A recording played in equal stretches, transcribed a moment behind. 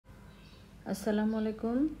আসসালামু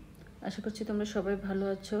আলাইকুম। আশা করছি তোমরা সবাই ভালো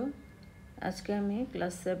আছো। আজকে আমি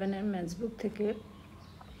ক্লাস 7 এর ম্যাথস বুক থেকে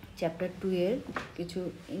চ্যাপ্টার 2 এর কিছু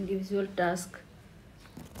ইন্ডিভিজুয়াল টাস্ক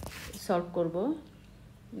সলভ করব।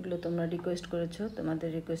 এগুলো তোমরা রিকোয়েস্ট করেছো, তোমাদের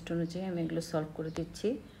রিকোয়েস্ট অনুযায়ী আমি এগুলো সলভ করে দিচ্ছি।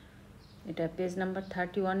 এটা পেজ নাম্বার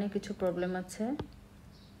 31-এ কিছু প্রবলেম আছে,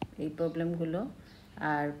 এই প্রবলেমগুলো,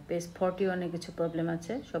 আর পেজ 41-এ কিছু প্রবলেম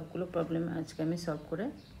আছে। সবগুলো প্রবলেম আজকে আমি সলভ করে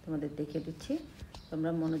তোমাদের দেখিয়ে দিচ্ছি,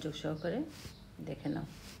 তোমরা মনোযোগ সহকারে দেখে নাও।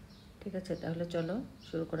 ঠিক আছে, তাহলে চলো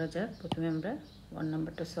শুরু করা যাক। প্রথমে আমরা 1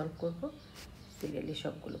 নাম্বারটা সলভ করব, সিরিয়ালি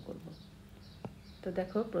সবগুলো করব। তো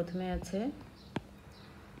দেখো, প্রথমে আছে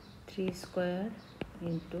 3 স্কোয়ার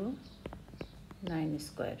ইন্টু 9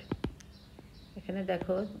 স্কোয়ার। এখানে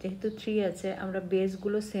দেখো, যেহেতু 3 আছে আমরা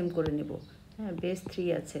বেসগুলো সেম করে নেব। হ্যাঁ, বেস 3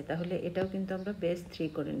 আছে, তাহলে এটাও কিন্তু আমরা বেস 3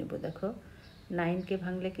 করে নেব। দেখো, 9কে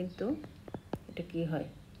ভাঙলে কিন্তু এটা কি হয়,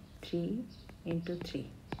 3 ইন্টু 3,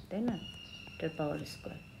 তাই না? এটার পাওয়ার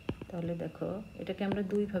স্কোয়ার। তাহলে দেখো, এটাকে আমরা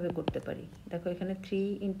দুইভাবে করতে পারি। দেখো, এখানে 3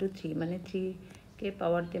 ইন্টু 3 মানে 3কে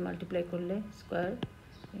পাওয়ার দিয়ে মাল্টিপ্লাই করলে স্কোয়ার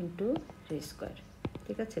ইন্টু 3 স্কোয়ার।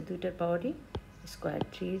 ঠিক আছে, দুইটার পাওয়ারই স্কোয়ার,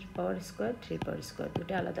 3-র পাওয়ার স্কোয়ার, 3-র পাওয়ার স্কোয়ার,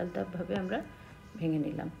 দুটো আলাদা আলাদাভাবে আমরা ভেঙে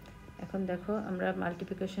নিলাম। এখন দেখো, আমরা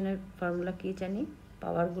মাল্টিপ্লিকেশনের ফর্মুলা কি জানি,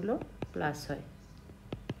 পাওয়ারগুলো প্লাস হয়,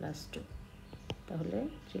 +2। তাহলে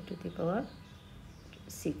 3 টু দি পাওয়ার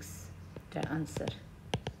 6, এটা আনসার।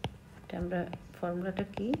 এটা আমরা ফর্মুলাটা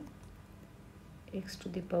কি, x to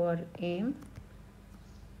the power m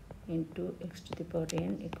into x to the power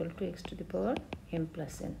n equal to x to the power m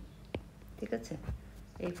plus n। ঠিক আছে,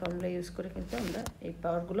 এই ফর্মুলা ইউজ করে কিন্তু আমরা এই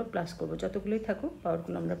পাওয়ারগুলো প্লাস করব, যতগুলোই থাকুক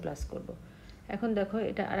পাওয়ারগুলো আমরা প্লাস করব। এখন দেখো,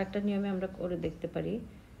 এটা আরেকটা নিয়মে আমরা করে দেখতে পারি,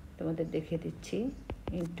 তোমাদের দেখিয়ে দিচ্ছি।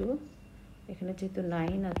 ইন্টু, এখানে যেহেতু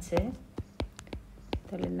 9 আছে,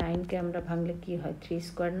 তাহলে 9কে আমরা ভাঙলে কি হয়, 3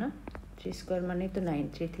 স্কোয়ার না? 3 স্কোয়ার মানেই তো 9,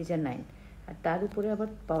 3 3 যা 9, আর তার উপরে আবার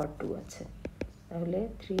পাওয়ার 2 আছে। তাহলে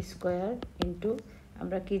 3 স্কোয়ার ইন্টু,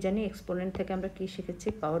 আমরা কি জানি এক্সপোনেন্ট থেকে আমরা কি শিখেছি,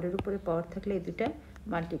 পাওয়ারের উপরে পাওয়ার থাকলে এই দুটা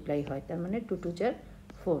মাল্টিপ্লাই হয়, তার মানে 2 2 যা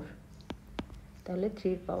 4, তাহলে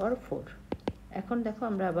 3-র পাওয়ার 4। এখন দেখো,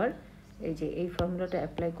 আমরা আবার এই যে এই ফর্মুলাটা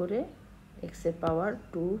অ্যাপ্লাই করে এক্সের পাওয়ার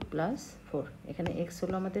 2 প্লাস 4, এখানে এক্স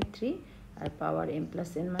হলো আমাদের 3 আর পাওয়ার m প্লাস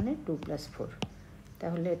n মানে 2 প্লাস 4,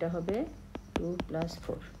 তাহলে এটা হবে 2 প্লাস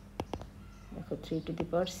 4। দেখো, 3 টু দি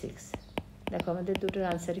পাওয়ার 6। দেখো, আমাদের দুটোর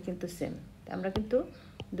আনসারই কিন্তু সেম। আমরা কিন্তু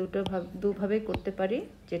দুভাবেই করতে পারি,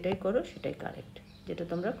 যেটাই করো সেটাই কারেক্ট, যেটা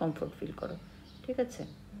তোমরা কমফোর্ট ফিল করো। ঠিক আছে,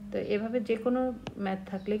 তো এভাবে যে কোনো ম্যাথ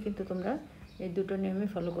থাকলে কিন্তু তোমরা এই দুটো নিয়মে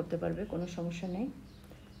ফলো করতে পারবে, কোনো সমস্যা নেই।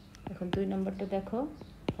 এখন 2 নম্বরটা দেখো,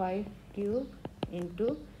 5 cube into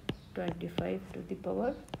 25 to the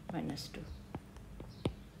power -2।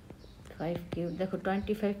 5 cube, দেখো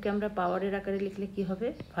 25কে আমরা পাওয়ারের আকারে লিখলে কি হবে,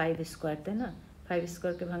 5 স্কোয়ার, তাই না? 5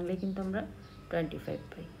 স্কোয়ারকে ভাঙলে কিন্তু আমরা 25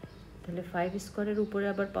 পাই। তাহলে 5 স্কোয়ারের উপরে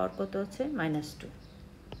আবার পাওয়ার কত আছে, -2।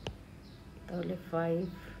 তাহলে 5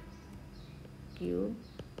 কিউব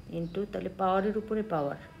ইন্টু, তাহলে পাওয়ারের উপরে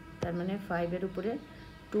পাওয়ার, তার মানে 5-এর উপরে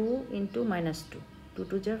 2 ইন্টু -2, 2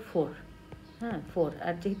 2 যা 4, হ্যাঁ 4,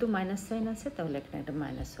 আর যেহেতু মাইনাস সাইন আছে তাহলে এখানে একটা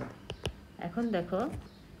মাইনাস হবে। এখন দেখো,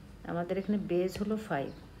 আমাদের এখানে বেস হলো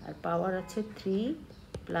 5 আর পাওয়ার আছে 3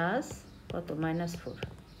 প্লাস কত, -4,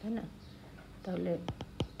 তাই না? তাহলে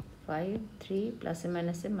 5 3 প্লাসে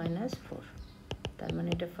মাইনাসে -4, তার মানে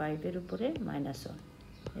এটা 5-এর উপরে -1,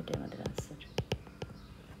 এটা আমাদের আনসার।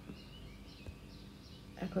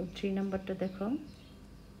 এখন 3 নাম্বারটা দেখো,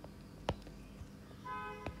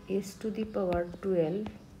 s to the power 12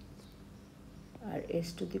 R s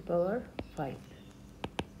to the পাওয়ার 5।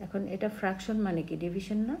 এখন এটা ফ্র্যাকশন মানে কি,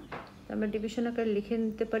 ডিভিশন না? আমরা ডিভিশন আকারে লিখে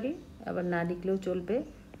নিতে পারি, আবার না লিখলেও চলবে।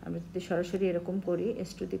 আমরা যদি সরাসরি এরকম করি,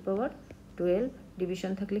 s to the power 12,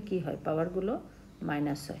 division থাকলে কি হয়, পাওয়ারগুলো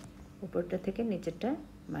মাইনাস হয়, উপরটা থেকে নিচেরটা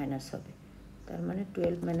মাইনাস হবে, তার মানে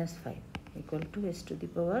 12 - 5 equal to s to the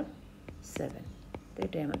পাওয়ার 7। তো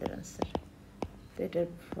এটাই আমাদের আনসার। তো এটার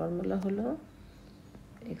ফর্মুলা হলো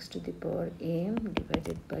x to the power m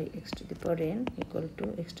divided by x to the power n equal to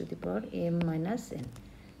x to the power m minus n।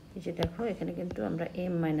 এই যে দেখো, এখানে কিন্তু আমরা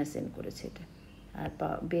m মাইনাস n করেছি এটা, আর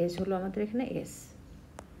বেস হলো আমাদের এখানে s।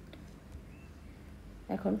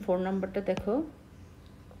 এখন 4 নাম্বারটা দেখো,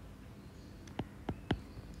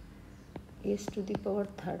 s to the power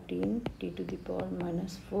 13 t to the power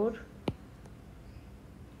 -4,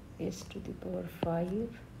 s to the power 5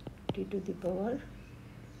 t to the পাওয়ার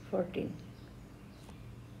 14।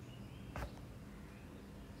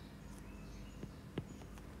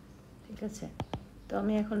 ঠিক আছে, তো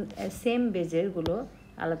আমি এখন সেম বেজেরগুলো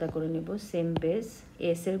আলাদা করে নেব, সেম বেজ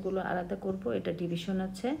এসেরগুলো আলাদা করব, এটা ডিভিশন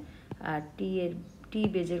আছে, আর টি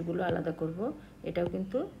বেজেরগুলো আলাদা করব, এটাও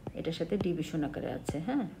কিন্তু এটার সাথে ডিভিশন আকারে আছে।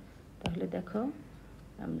 হ্যাঁ, তাহলে দেখো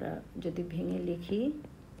আমরা যদি ভেঙে লিখি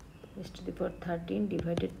s⁻13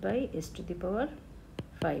 ডিভাইডেড বাই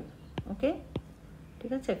s⁻5। ওকে,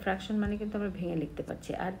 ঠিক আছে। ফ্র্যাকশন মানে কিন্তু আমরা ভেঙে লিখতে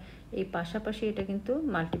পারছি। আর এই পাশাপাশি এটা কিন্তু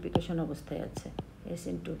মাল্টিপ্লিকেশন অবস্থায় আছে, s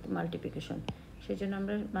ইন্টু মাল্টিপ্লিকেশন, সেই জন্য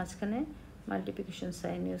আমরা মাঝখানে মাল্টিপ্লিকেশন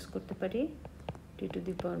সাইন ইউজ করতে পারি,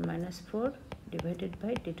 t⁻⁻4 ডিভাইডেড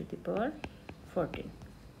বাই t⁻14।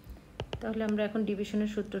 তাহলে আমরা এখন ডিভিশনের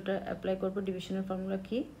সূত্রটা অ্যাপ্লাই করব। ডিভিশনের ফর্মুলা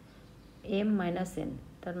কি? m মাইনাস n,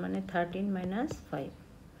 তার মানে 13 মাইনাস 5,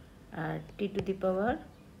 আর t⁻⁻4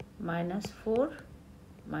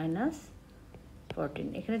 মাইনাস 14।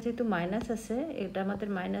 এখানে যেহেতু মাইনাস আছে, এটা আমাদের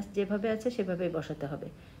মাইনাস যেভাবে আছে সেভাবেই বসাতে হবে,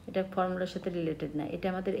 এটা ফর্মুলার সাথে রিলেটেড না। এটা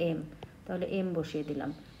আমাদের m, তাহলে m বসিয়ে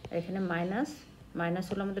দিলাম। আর এখানে মাইনাস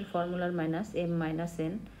হলো আমাদের ফর্মুলার মাইনাস, m মাইনাস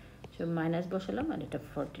n, সব মাইনাস বসালাম, আর এটা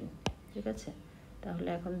 14। ঠিক আছে, তাহলে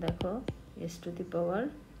এখন দেখো s⁻,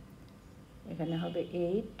 এখানে হবে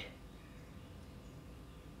 8,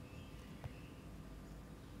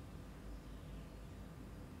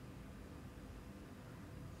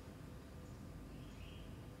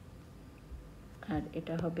 আর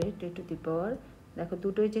এটা হবে t⁻, দেখো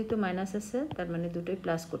দুটোই যেহেতু মাইনাস আছে, তার মানে দুটোই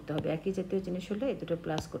প্লাস করতে হবে। একই জাতীয় জিনিস হলে এই দুটো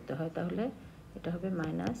প্লাস করতে হয়, তাহলে এটা হবে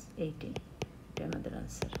 -18। এটা আমাদের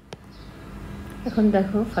আনসার। এখন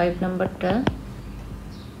দেখো 5 নাম্বারটা,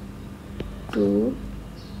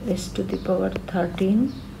 2s⁻13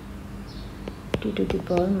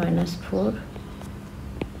 t⁻⁻4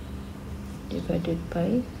 divided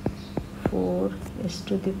by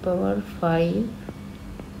 4s⁻5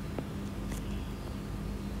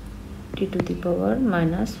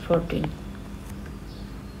 t⁻⁻14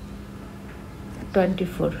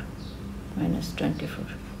 24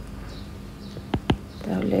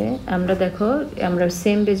 তাহলে আমরা দেখো আমরা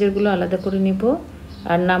সেম বেজেরগুলো আলাদা করে নিব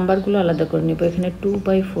আর নাম্বারগুলো আলাদা করে নিব। এখানে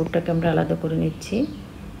 2/4টাকে আমরা আলাদা করে নিচ্ছি,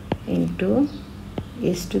 into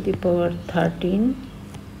s⁻13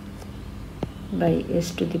 by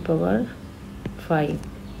s⁻5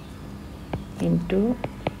 into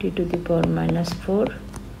t⁻⁻4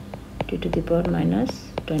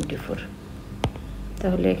 t⁻⁻24।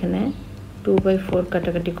 তাহলে এখানে 2/4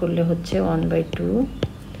 কাটাকাটি করলে হচ্ছে 1/2,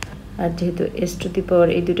 আর যেহেতু s⁻,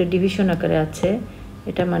 এই দুটো ডিভিশন আকারে আছে,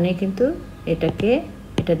 এটা মানে কিন্তু এটা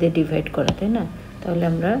দিয়ে ডিভাইড করা, তাই না? তাহলে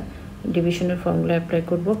আমরা ডিভিশনের ফর্মুলা অ্যাপ্লাই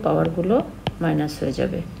করব, পাওয়ারগুলো মাইনাস হয়ে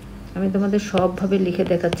যাবে। আমি তোমাদের সবভাবে লিখে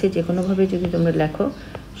দেখাচ্ছি, যে কোনোভাবে যদি তোমরা লেখো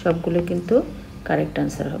সবগুলো কিন্তু কারেক্ট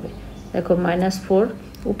আনসার হবে। দেখো -4,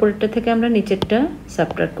 উপরেরটা থেকে আমরা নিচেরটা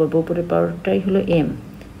সাবট্রাক্ট করব। উপরের পাওয়ারটাই হলো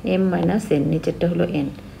m মাইনাস n, নিচেরটা হলো n,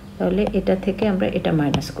 তাহলে এটা থেকে আমরা এটা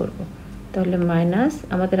মাইনাস করব। তাহলে মাইনাস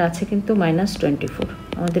আমাদের আছে কিন্তু -24,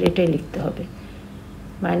 আমাদের এটাই লিখতে হবে,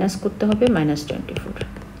 মাইনাস করতে হবে -24।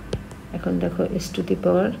 এখন দেখো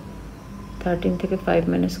s⁻13 থেকে 5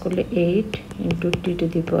 মাইনাস করলে 8 ইন্টু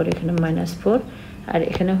t⁻, এখানে -4, আর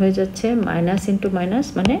এখানে হয়ে যাচ্ছে মাইনাস ইন্টু মাইনাস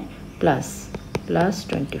মানে প্লাস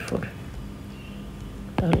 24।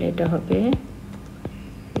 তাহলে এটা হবে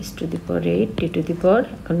s⁻8 t⁻,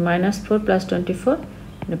 এখন -4 + 24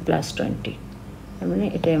 মানে +20, মানে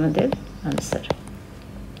এটাই আমাদের আনসার।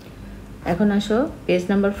 এখন আসো পেজ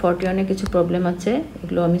নাম্বার 41-এ কিছু প্রবলেম আছে,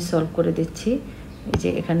 এগুলো আমি সলভ করে দিচ্ছি। এই যে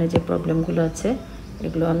এখানে যে প্রবলেমগুলো আছে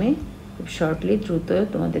এগুলো আমি খুব শর্টলি দ্রুত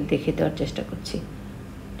তোমাদের দেখিয়ে দেওয়ার চেষ্টা করছি,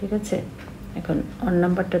 ঠিক আছে? এখন অন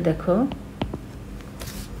নাম্বারটা দেখো,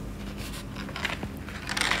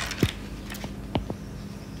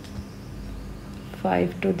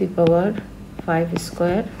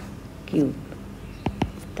 (5^5² কিউব),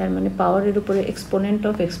 তার মানে পাওয়ারের উপরে এক্সপোনেন্ট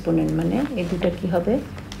অফ এক্সপোনেন্ট, মানে এই দুটা কি হবে,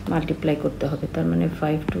 মাল্টিপ্লাই করতে হবে। তার মানে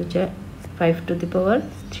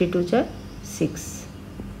 5^3 6,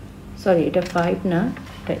 সরি এটা 5 না,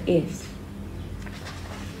 এটা s,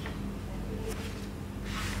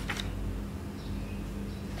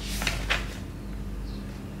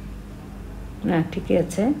 না ঠিকই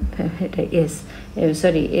আছে, এটা s,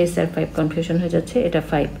 সরি s আর 5 কনফিউশন হয়ে যাচ্ছে, এটা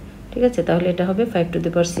 5, ঠিক আছে? তাহলে এটা হবে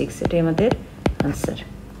 5^6, এটাই আমাদের আনসার,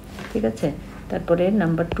 ঠিক আছে? তারপরে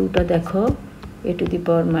নাম্বার 2টা দেখো,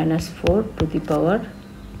 a⁻⁻4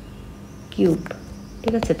 কিউব,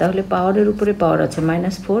 ঠিক আছে? তাহলে পাওয়ারের উপরে পাওয়ার আছে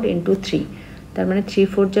 -4 × 3, তার মানে 3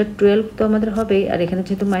 4 যা 12 তো আমাদের হবেই, আর এখানে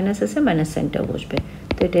যেহেতু মাইনাস আছে মাইনাস সাইনটাও বসবে,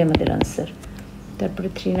 তো এটাই আমাদের আনসার। তারপরে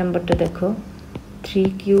 3 নাম্বারটা দেখো, 3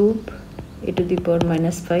 কিউব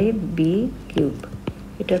a⁻⁻5 b কিউব,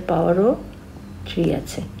 এটার পাওয়ারও 3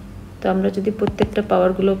 আছে। তো আমরা যদি প্রত্যেকটা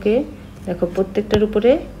পাওয়ারগুলোকে দেখো, প্রত্যেকটার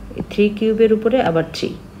উপরে 3 কিউবের উপরে আবার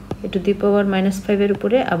 3, a⁻⁻5-এর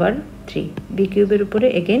উপরে আবার 3, b কিউবের উপরে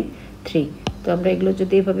এগেন 3। তো আমরা এগুলো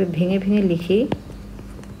যদি এভাবে ভেঙে ভেঙে লিখি,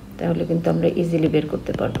 তাহলে কিন্তু আমরা ইজিলি বের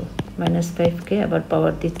করতে পারবো। -5কে আবার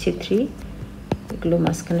পাওয়ার দিচ্ছি 3, এগুলো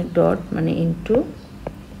মাঝখানে ডট মানে ইন্টু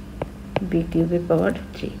বি কিউবের পাওয়ার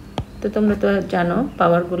 3। তো তোমরা তো জানো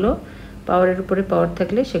পাওয়ারগুলো, পাওয়ারের উপরে পাওয়ার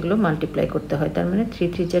থাকলে সেগুলো মাল্টিপ্লাই করতে হয়। তার মানে 3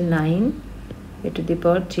 3 = 9, a to the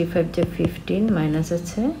power 3 5 = 15 minus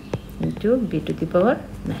আছে ইন্টু বি টু দি পাওয়ার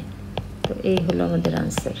 9। তো এই হলো আমাদের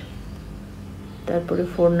আনসার। তারপরে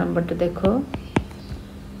 4 নাম্বারটা দেখো,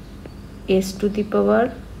 s টু দি পাওয়ার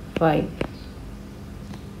 5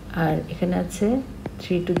 আর এখানে আছে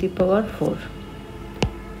 3 টু দি পাওয়ার 4,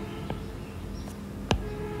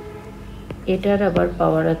 এটার আবার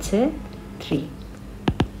পাওয়ার আছে 3।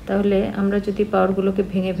 তাহলে আমরা যদি পাওয়ারগুলোকে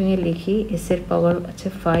ভেঙে ভেঙে লিখি, s এর পাওয়ার আছে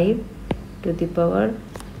 5 টু দি পাওয়ার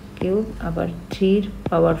কিউব, আবার 3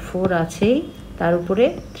 পাওয়ার 4 আছেই, তার উপরে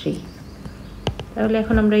 3। তাহলে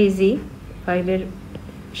এখন আমরা ইজি 5 এর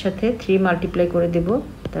সাথে 3 মাল্টিপ্লাই করে দেব,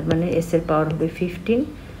 তার মানে s এর পাওয়ার হবে 15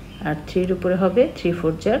 আর 3 এর উপরে হবে 3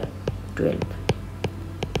 4 = 12।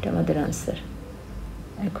 এটা আমাদের আনসার।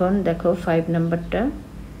 এখন দেখো 5 নাম্বারটা,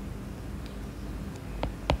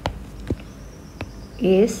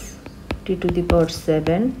 s t to the power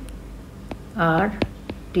 7 R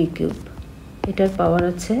t cube, এটার পাওয়ার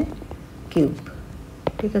আছে কিউব।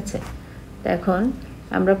 ঠিক আছে, এখন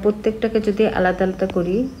আমরা প্রত্যেকটাকে যদি আলাদা আলাদা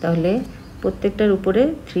করি তাহলে প্রত্যেকটার উপরে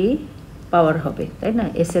 3 পাওয়ার হবে, তাই না?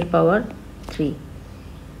 s এর পাওয়ার 3,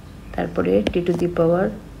 তারপরে t টু দি পাওয়ার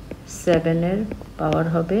 7 এর পাওয়ার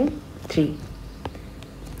হবে 3,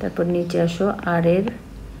 তারপর নিচে আসো r এর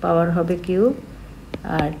পাওয়ার হবে কিউব,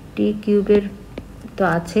 আর t কিউবের তো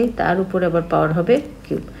আছেই, তার উপরে আবার পাওয়ার হবে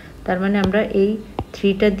কিউব। তার মানে আমরা এই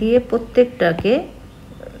 3টা দিয়ে প্রত্যেকটাকে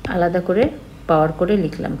আলাদা করে পাওয়ার করে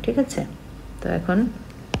লিখলাম। ঠিক আছে, তো এখন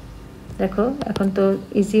দেখো এখন তো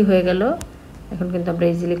ইজি হয়ে গেল। এখন কিন্তু আমরা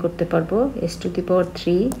ইজিলি করতে পারবো। s to the power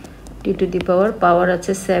 3, t to the পাওয়ার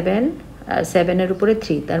আছে 7, 7 এর উপরে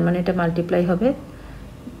 3, তার মানে এটা মাল্টিপ্লাই হবে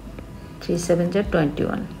 3 7 =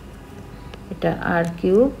 21, এটা r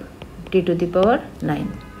cube t to the পাওয়ার 9।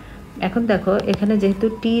 এখন দেখো এখানে যেহেতু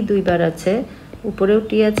t 2 বার আছে, উপরেও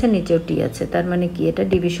t আছে নিচেও t আছে, তার মানে কি এটা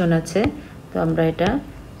ডিভিশন আছে। তো আমরা এটা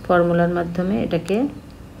ফর্মুলার মাধ্যমে এটাকে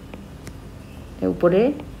উপরে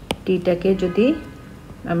টিটাকে যদি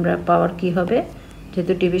আমরা পাওয়ার কি হবে,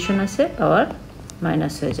 যেহেতু ডিভিশন আছে পাওয়ার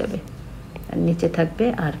মাইনাস হয়ে যাবে আর নিচে থাকবে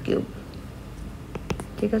r কিউব।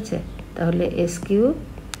 ঠিক আছে, তাহলে s cube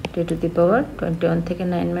t to the পাওয়ার 21 থেকে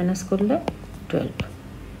 9 মাইনাস করলে 12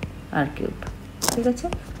 r কিউব। ঠিক আছে,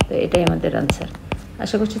 তো এটাই আমাদের আনসার।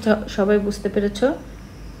 আশা করছি সবাই বুঝতে পেরেছো।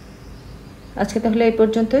 আজকে তাহলে এই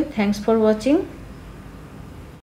পর্যন্তই। Thanks for watching.